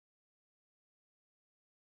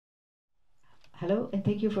Hello, and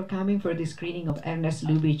thank you for coming for the screening of Ernest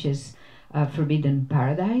Lubitsch's Forbidden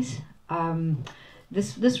Paradise.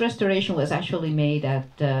 This restoration was actually made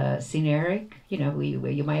at Cineric. You know,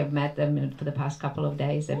 you might have met them for the past couple of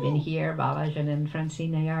days. They've been here, Balajan and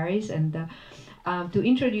Francine Nayaris, and to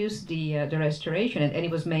introduce the restoration, and it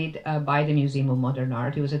was made by the Museum of Modern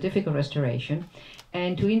Art. It was a difficult restoration,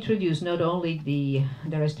 and to introduce not only the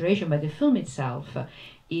restoration but the film itself.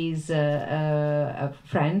 Is a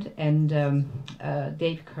friend and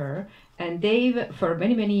Dave Kehr. And Dave, for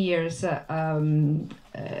many years,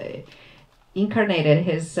 incarnated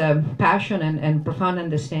his passion and profound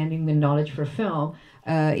understanding and knowledge for film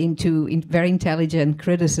into very intelligent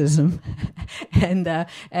criticism, and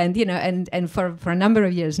for a number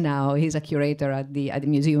of years now, he's a curator at the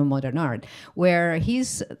Museum of Modern Art, where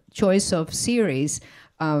his choice of series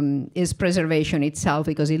is preservation itself,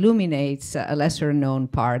 because it illuminates lesser known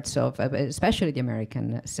parts of especially the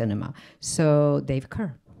American cinema. So Dave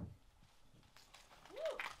Kehr.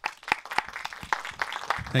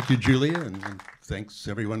 Thank you, Julia, and thanks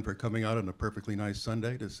everyone for coming out on a perfectly nice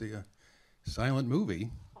Sunday to see a silent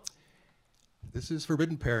movie. This is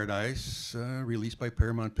Forbidden Paradise, released by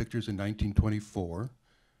Paramount Pictures in 1924,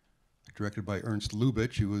 directed by Ernst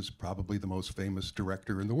Lubitsch, who was probably the most famous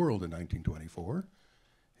director in the world in 1924.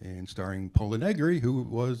 And starring Pola Negri, who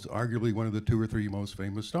was arguably one of the 2 or 3 most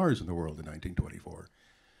famous stars in the world in 1924.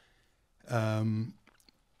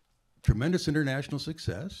 Tremendous international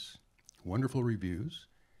success, wonderful reviews,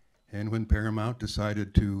 and when Paramount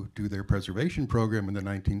decided to do their preservation program in the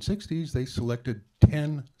 1960s, they selected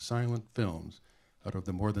 10 silent films out of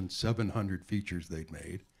the more than 700 features they'd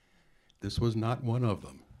made. This was not one of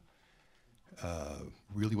them.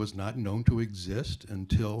 Really was not known to exist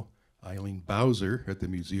until Eileen Bowser at the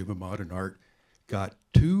Museum of Modern Art got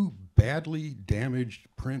 2 badly damaged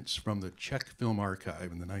prints from the Czech Film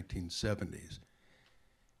Archive in the 1970s.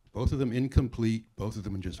 Both of them incomplete, both of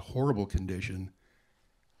them in just horrible condition,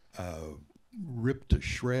 ripped to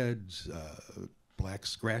shreds, black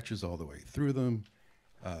scratches all the way through them,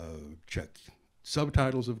 Czech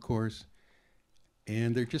subtitles, of course,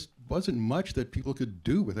 and there just wasn't much that people could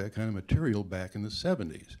do with that kind of material back in the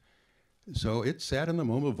 70s. So it sat in the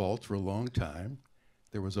MoMA vaults for a long time.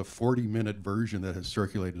 There was a 40-minute version that has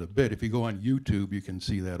circulated a bit. If you go on YouTube, you can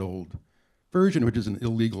see that old version, which is an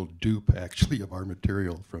illegal dupe, actually, of our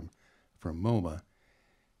material from MoMA.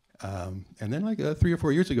 And then like 3 or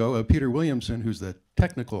 4 years ago, Peter Williamson, who's the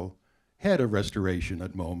technical head of restoration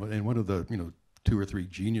at MoMA, and one of the 2 or 3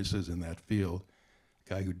 geniuses in that field, a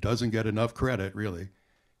guy who doesn't get enough credit, really,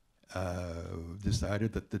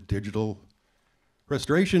 decided that the digital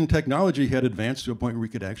restoration technology had advanced to a point where we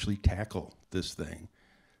could actually tackle this thing.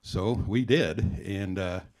 So we did, and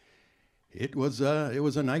it was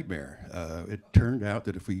a nightmare. It turned out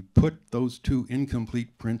that if we put those 2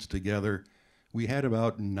 incomplete prints together, we had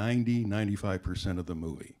about 95% of the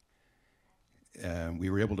movie. We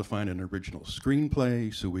were able to find an original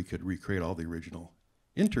screenplay, so we could recreate all the original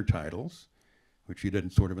intertitles, which we did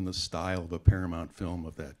sort of in the style of a Paramount film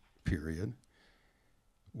of that period.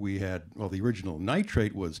 We had, well, the original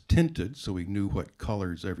nitrate was tinted, so we knew what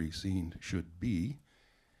colors every scene should be.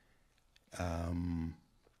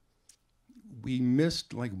 We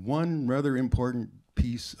missed like one rather important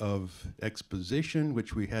piece of exposition,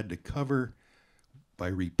 which we had to cover by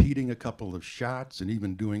repeating a couple of shots and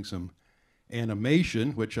even doing some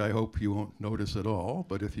animation, which I hope you won't notice at all,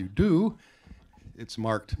 but if you do, it's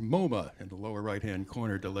marked MoMA in the lower right-hand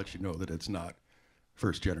corner to let you know that it's not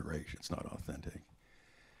first generation, it's not authentic.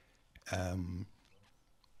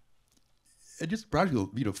 It just brought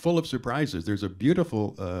you, full of surprises. There's a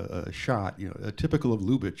beautiful shot, typical of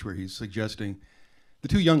Lubitsch, where he's suggesting the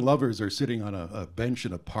 2 young lovers are sitting on a bench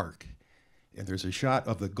in a park, and there's a shot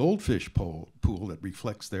of the goldfish pool that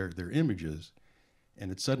reflects their images,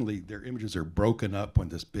 and it's suddenly their images are broken up when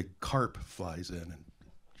this big carp flies in and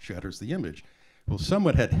shatters the image. Well,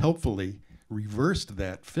 someone had helpfully reversed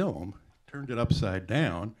that film, turned it upside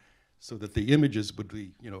down, so that the images would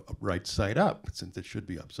be, right side up, since it should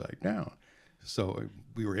be upside down. So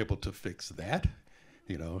we were able to fix that,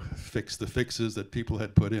 fix the fixes that people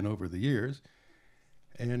had put in over the years.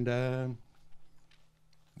 And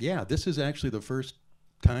yeah, this is actually the first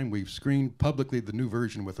time we've screened publicly the new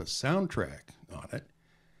version with a soundtrack on it.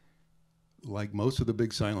 Like most of the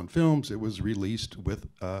big silent films, it was released with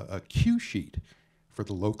a cue sheet for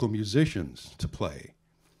the local musicians to play.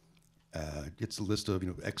 It's a list of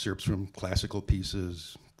excerpts from classical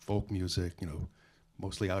pieces, folk music,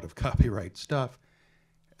 mostly out of copyright stuff,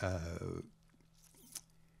 that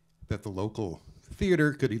the local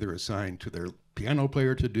theater could either assign to their piano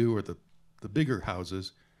player to do, or the bigger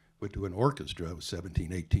houses would do an orchestra of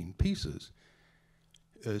 17, 18 pieces.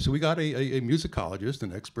 So we got a musicologist,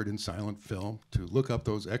 an expert in silent film, to look up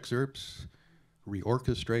those excerpts,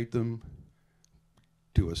 reorchestrate them,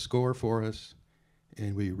 do a score for us,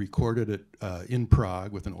 and we recorded it in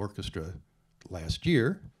Prague with an orchestra last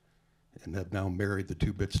year, and have now married the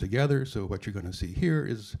two bits together. So what you're going to see here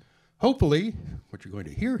is, hopefully, what you're going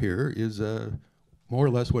to hear here is more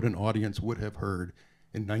or less what an audience would have heard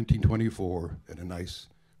in 1924 at a nice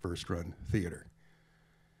first-run theater.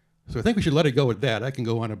 So I think we should let it go at that. I can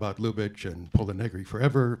go on about Lubitsch and Polonegri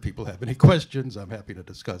forever. If people have any questions, I'm happy to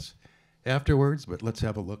discuss afterwards, but let's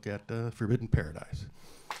have a look at Forbidden Paradise.